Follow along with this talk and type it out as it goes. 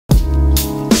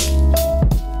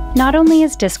Not only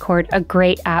is Discord a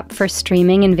great app for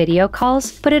streaming and video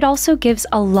calls, but it also gives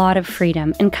a lot of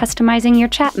freedom in customizing your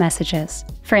chat messages.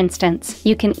 For instance,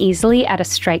 you can easily add a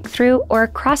strike through or a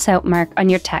cross-out mark on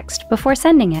your text before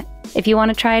sending it. If you want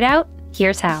to try it out,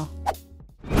 here's how.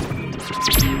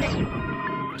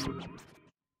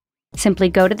 Simply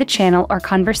go to the channel or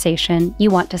conversation you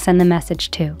want to send the message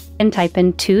to, and type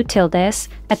in 2 tildes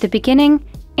at the beginning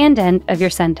and end of your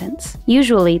sentence.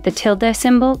 Usually, the tilde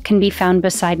symbol can be found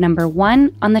beside number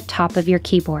 1 on the top of your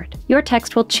keyboard. Your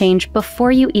text will change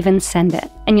before you even send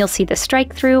it, and you'll see the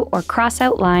strike through or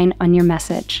cross-out line on your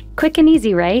message. Quick and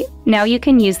easy, right? Now you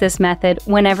can use this method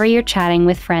whenever you're chatting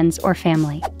with friends or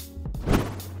family.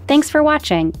 Thanks for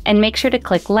watching, and make sure to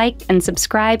click like and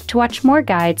subscribe to watch more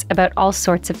guides about all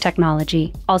sorts of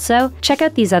technology. Also, check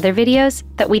out these other videos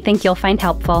that we think you'll find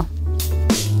helpful.